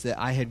values that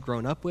I had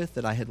grown up with,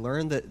 that I had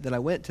learned, that I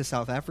went to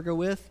South Africa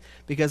with,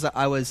 because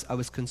I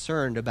was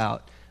concerned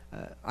about,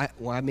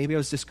 maybe I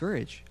was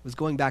discouraged. I was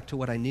going back to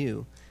what I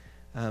knew.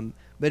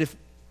 But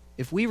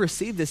if we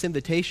receive this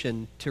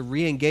invitation to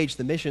re-engage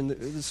the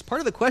mission,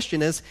 part of the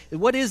question is,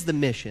 what is the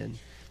mission?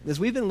 As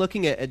we've been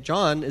looking at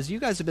John, as you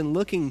guys have been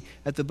looking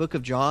at the book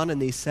of John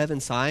and these 7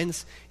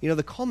 signs,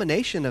 the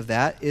culmination of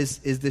that is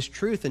this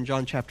truth in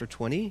John chapter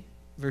 20,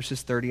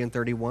 verses 30 and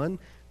 31.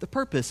 The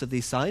purpose of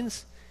these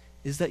signs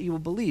is that you will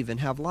believe and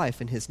have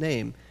life in his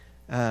name.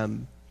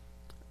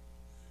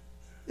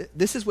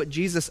 This is what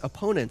Jesus'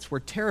 opponents were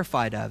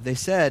terrified of. They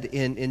said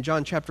in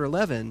John chapter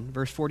 11,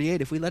 verse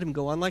 48, if we let him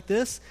go on like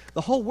this,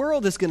 the whole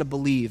world is going to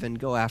believe and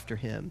go after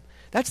him.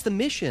 That's the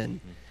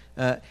mission.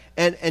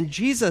 And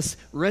Jesus'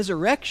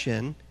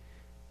 resurrection,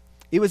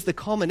 it was the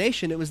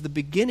culmination, it was the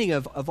beginning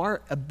of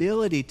our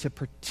ability to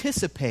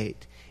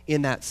participate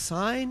in that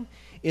sign,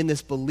 in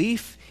this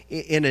belief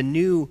in a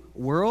new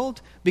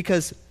world.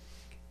 Because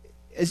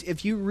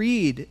as you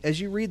read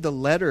the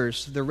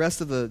letters, the rest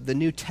of the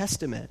New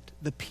Testament,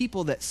 the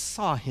people that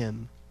saw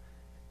him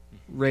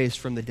raised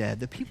from the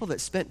dead, the people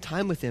that spent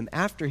time with him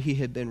after he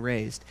had been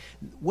raised,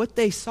 what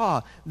they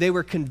saw, they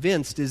were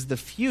convinced is the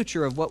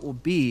future of what will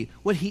be.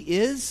 What he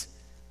is,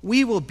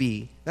 we will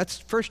be.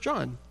 That's 1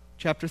 John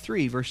chapter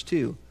 3, verse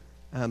 2.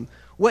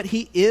 What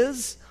he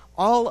is,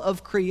 all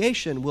of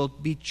creation will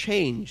be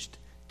changed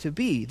to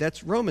be.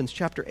 That's Romans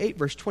chapter 8,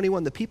 verse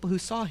 21. The people who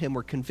saw him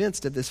were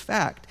convinced of this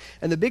fact.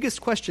 And the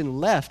biggest question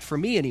left, for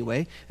me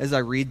anyway, as I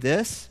read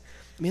this,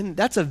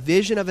 that's a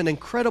vision of an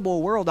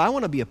incredible world I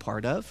want to be a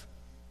part of.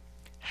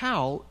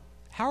 How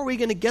are we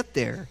going to get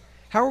there?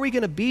 How are we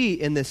going to be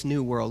in this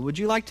new world? Would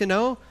you like to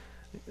know?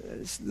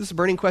 This is a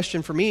burning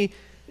question for me.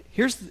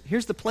 Here's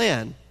the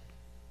plan.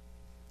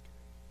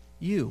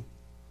 You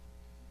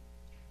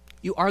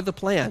are the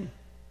plan.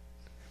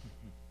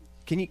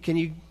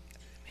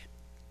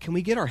 Can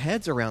we get our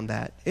heads around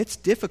that? It's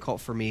difficult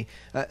for me.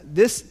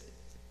 This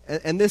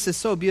is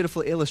so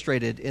beautifully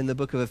illustrated in the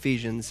book of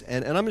Ephesians.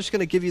 And I'm just going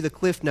to give you the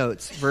Cliff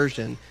Notes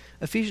version.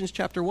 Ephesians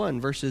chapter 1,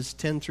 verses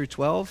 10 through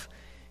 12.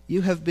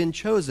 You have been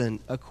chosen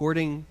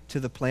according to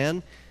the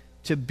plan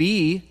to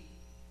be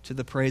to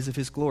the praise of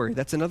his glory.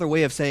 That's another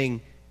way of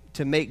saying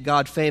to make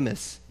God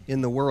famous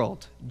in the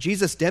world.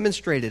 Jesus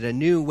demonstrated a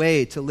new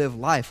way to live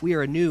life. We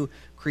are a new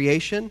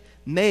creation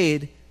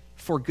made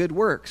for good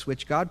works,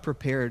 which God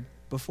prepared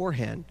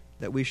beforehand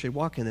that we should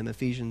walk in them.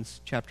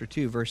 Ephesians chapter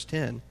 2, verse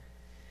 10.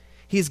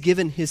 He's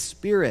given his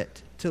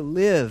Spirit to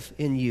live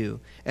in you.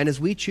 And as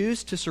we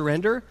choose to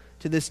surrender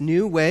to this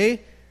new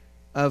way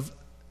of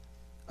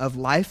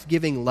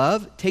life-giving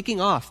love, taking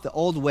off the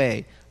old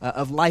way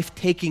of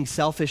life-taking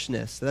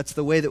selfishness, that's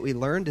the way that we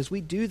learned. As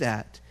we do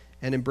that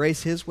and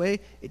embrace his way,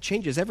 it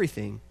changes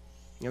everything.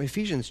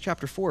 Ephesians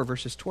chapter 4,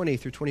 verses 20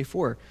 through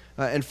 24.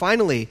 And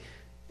finally,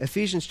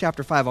 Ephesians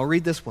chapter 5, I'll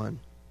read this one,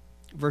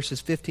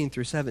 verses 15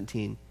 through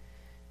 17.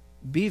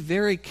 Be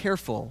very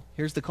careful.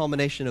 Here's the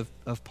culmination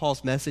of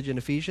Paul's message in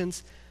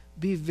Ephesians.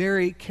 Be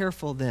very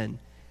careful then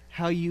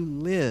how you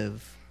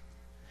live,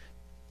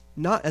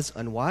 not as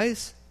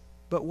unwise,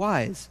 but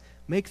wise.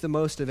 Make the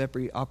most of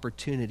every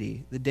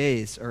opportunity. The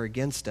days are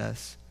against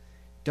us.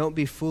 Don't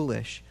be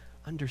foolish.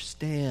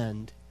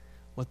 Understand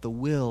what the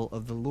will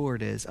of the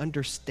Lord is.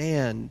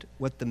 Understand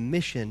what the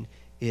mission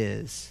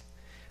is.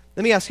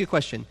 Let me ask you a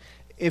question.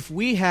 If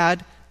we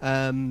had,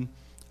 what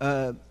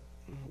do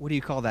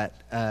you call that?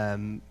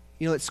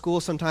 At school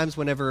sometimes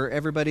whenever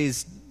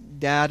everybody's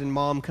dad and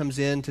mom comes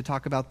in to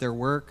talk about their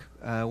work,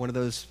 one of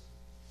those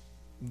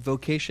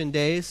vocation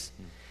days.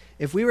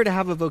 If we were to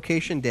have a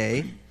vocation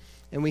day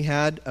and we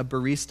had a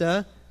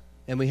barista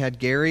and we had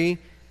Gary,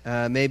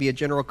 maybe a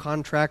general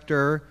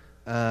contractor,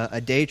 a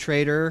day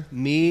trader,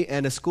 me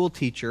and a school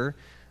teacher,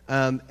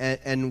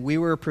 and we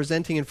were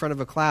presenting in front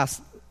of a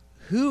class,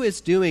 who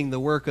is doing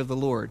the work of the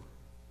Lord?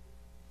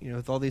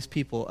 With all these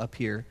people up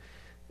here.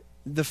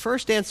 The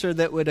first answer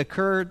that would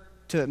occur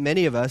to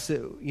many of us,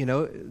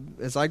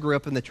 as I grew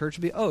up in the church,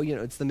 would be,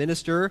 it's the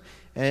minister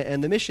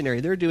and the missionary.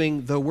 They're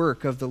doing the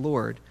work of the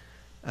Lord.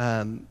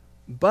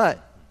 But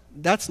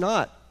that's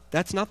not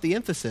the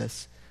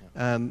emphasis.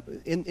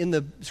 In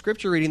the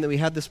scripture reading that we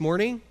had this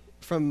morning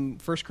from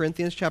 1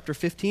 Corinthians chapter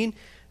 15,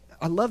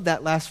 I love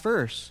that last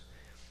verse.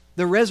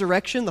 The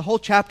resurrection, the whole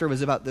chapter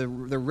was about the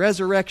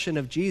resurrection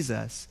of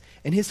Jesus.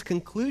 And his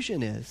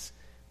conclusion is,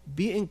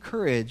 be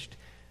encouraged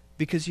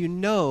because you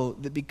know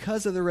that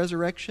because of the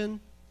resurrection,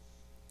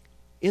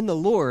 in the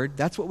Lord,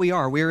 that's what we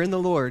are. We are in the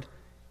Lord.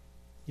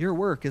 Your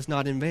work is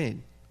not in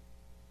vain.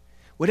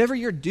 Whatever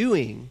you're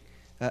doing,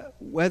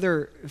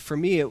 whether, for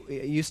me,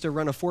 it used to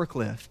run a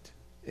forklift.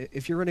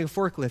 If you're running a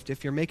forklift,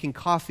 if you're making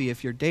coffee,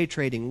 if you're day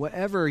trading,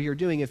 whatever you're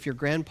doing, if you're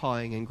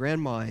grandpaing and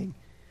grandmaing,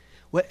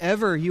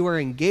 whatever you are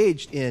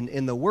engaged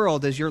in the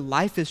world, as your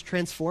life is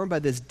transformed by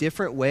this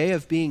different way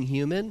of being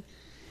human,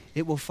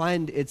 it will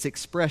find its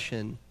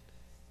expression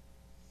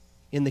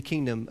in the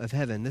kingdom of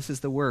heaven. This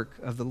is the work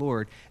of the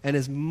Lord. And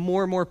as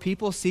more and more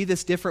people see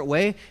this different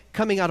way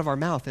coming out of our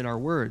mouth in our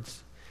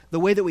words, the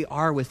way that we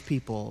are with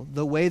people,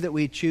 the way that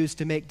we choose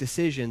to make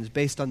decisions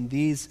based on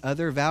these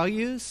other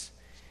values,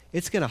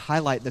 it's going to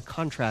highlight the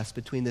contrast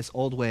between this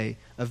old way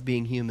of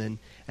being human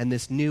and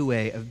this new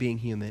way of being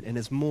human. And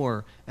as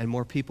more and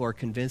more people are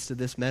convinced of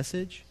this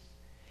message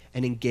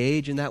and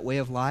engage in that way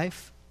of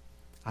life,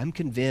 I'm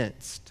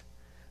convinced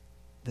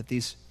that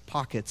these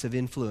pockets of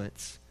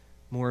influence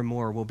more and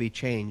more will be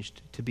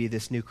changed to be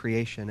this new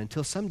creation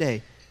until someday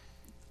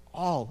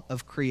all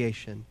of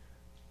creation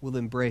will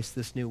embrace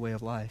this new way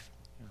of life.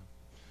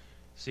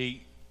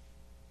 See,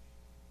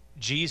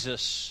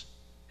 Jesus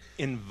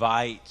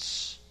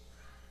invites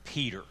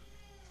Peter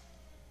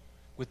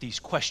with these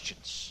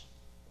questions.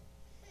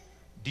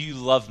 Do you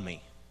love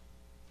me?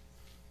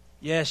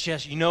 Yes,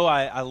 yes, you know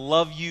I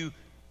love you.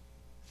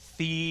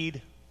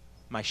 Feed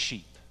my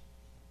sheep.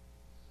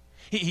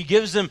 He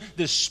gives them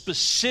this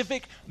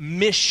specific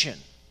mission,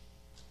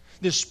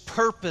 this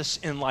purpose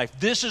in life.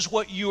 This is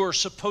what you are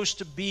supposed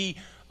to be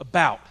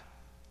about.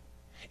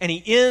 And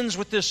he ends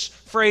with this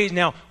phrase,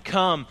 now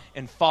come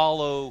and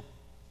follow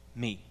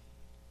me.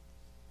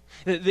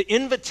 The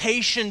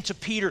invitation to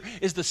Peter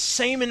is the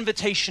same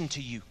invitation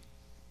to you.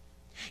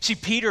 See,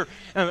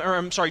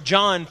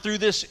 John, through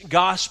this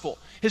gospel,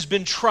 has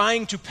been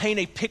trying to paint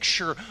a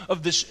picture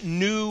of this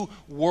new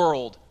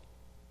world.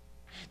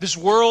 This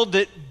world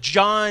that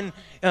John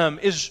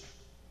is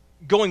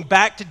going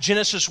back to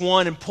Genesis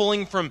 1 and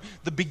pulling from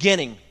the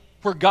beginning,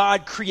 where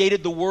God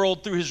created the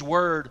world through His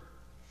Word.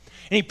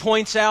 And he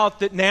points out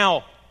that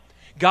now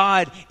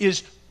God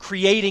is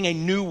creating a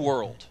new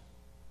world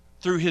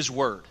through His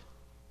Word.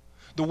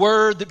 The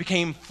Word that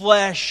became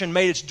flesh and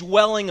made its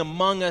dwelling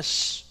among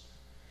us,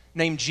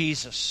 named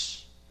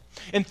Jesus.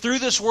 And through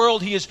this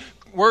world, He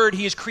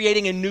is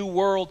creating a new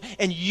world,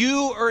 and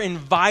you are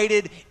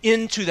invited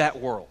into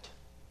that world.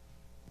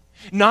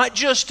 Not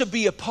just to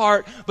be a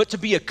part, but to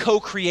be a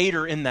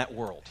co-creator in that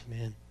world.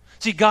 Amen.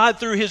 See, God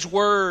through His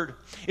Word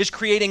is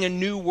creating a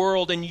new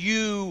world, and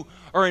you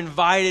are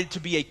invited to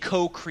be a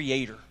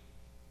co-creator.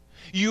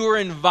 You are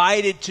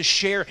invited to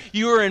share.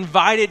 You are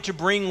invited to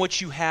bring what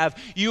you have.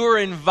 You are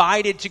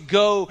invited to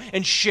go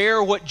and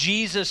share what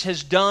Jesus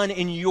has done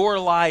in your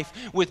life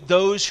with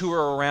those who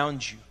are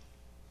around you.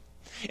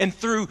 And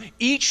through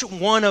each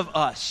one of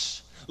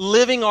us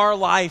living our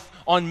life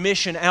on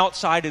mission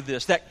outside of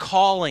this, that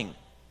calling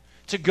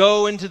to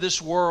go into this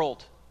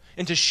world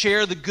and to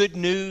share the good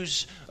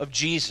news of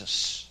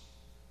Jesus,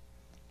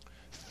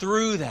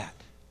 through that,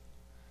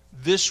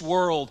 this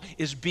world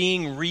is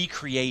being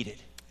recreated.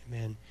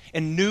 Amen.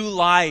 And new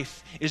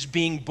life is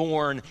being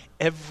born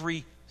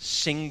every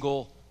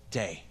single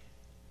day.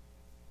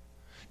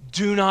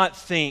 Do not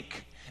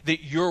think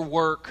that your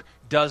work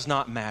does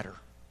not matter.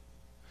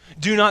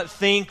 Do not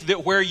think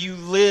that where you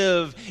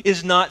live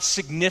is not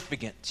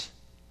significant.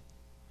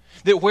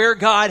 That where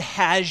God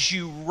has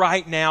you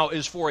right now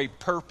is for a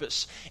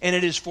purpose, and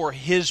it is for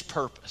His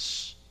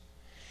purpose.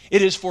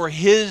 It is for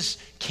His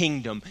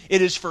kingdom.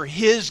 It is for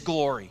His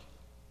glory.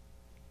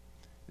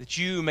 That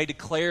you may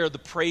declare the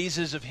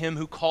praises of Him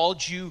who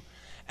called you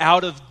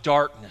out of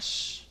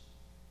darkness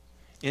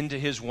into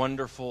His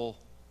wonderful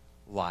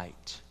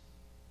light.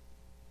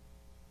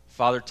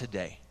 Father,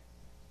 today,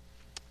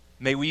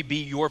 may we be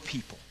your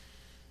people,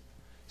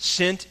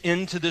 sent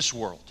into this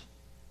world,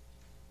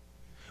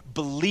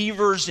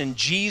 believers in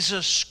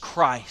Jesus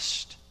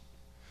Christ,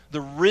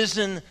 the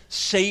risen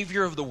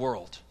Savior of the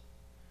world,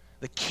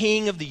 the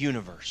King of the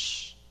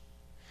universe.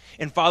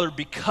 And Father,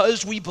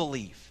 because we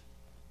believe,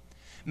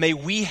 may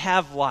we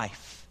have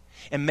life,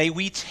 and may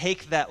we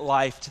take that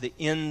life to the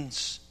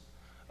ends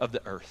of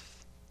the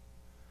earth.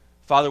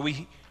 Father,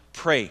 we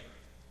pray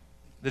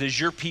that as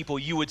your people,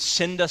 you would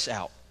send us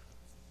out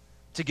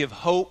to give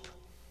hope,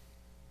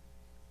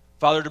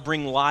 Father, to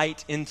bring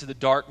light into the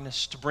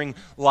darkness, to bring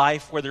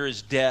life where there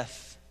is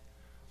death,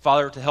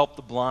 Father, to help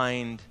the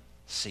blind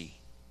see.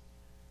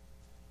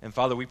 And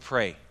Father, we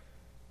pray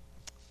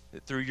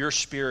that through your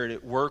Spirit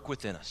at work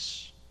within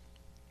us,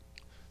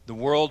 the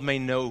world may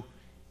know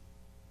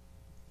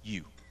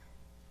you,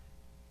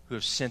 who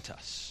have sent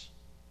us,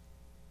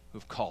 who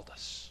have called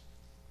us.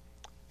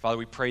 Father,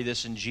 we pray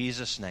this in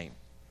Jesus' name.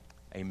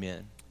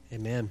 Amen.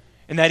 Amen.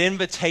 And that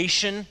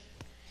invitation,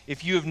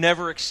 if you have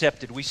never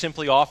accepted, we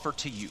simply offer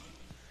to you.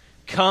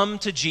 Come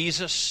to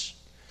Jesus,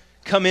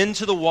 come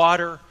into the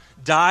water,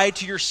 die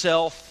to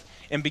yourself,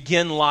 and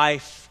begin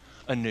life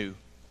anew.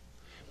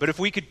 But if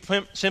we could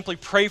simply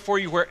pray for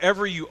you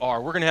wherever you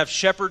are. We're going to have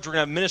shepherds, we're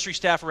going to have ministry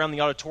staff around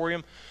the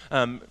auditorium,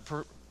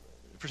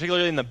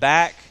 particularly in the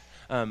back.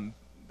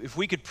 If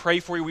we could pray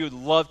for you, we would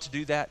love to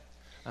do that.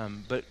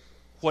 But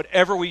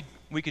whatever we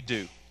could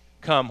do,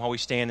 come while we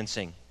stand and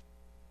sing.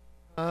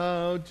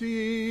 How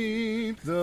deep the